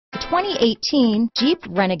2018 Jeep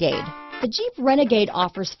Renegade. The Jeep Renegade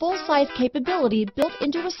offers full-size capability built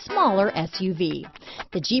into a smaller SUV.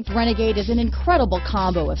 The Jeep Renegade is an incredible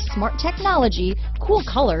combo of smart technology, cool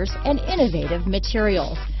colors, and innovative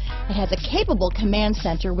materials. It has a capable command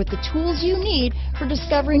center with the tools you need for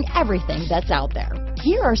discovering everything that's out there.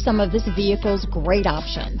 Here are some of this vehicle's great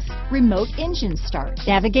options: remote engine start,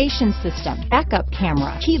 navigation system, backup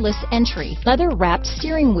camera, keyless entry, leather-wrapped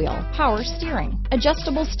steering wheel, power steering,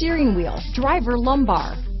 adjustable steering wheel, driver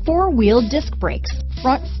lumbar, four-wheel disc brakes,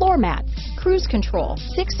 front floor mats, cruise control,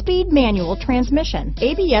 6-speed manual transmission,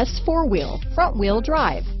 ABS four-wheel, front-wheel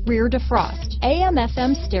drive, rear defrost,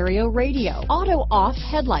 AM/FM stereo radio, auto-off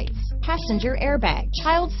headlights, passenger airbag,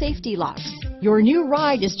 child safety locks. Your new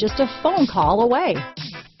ride is just a phone call away.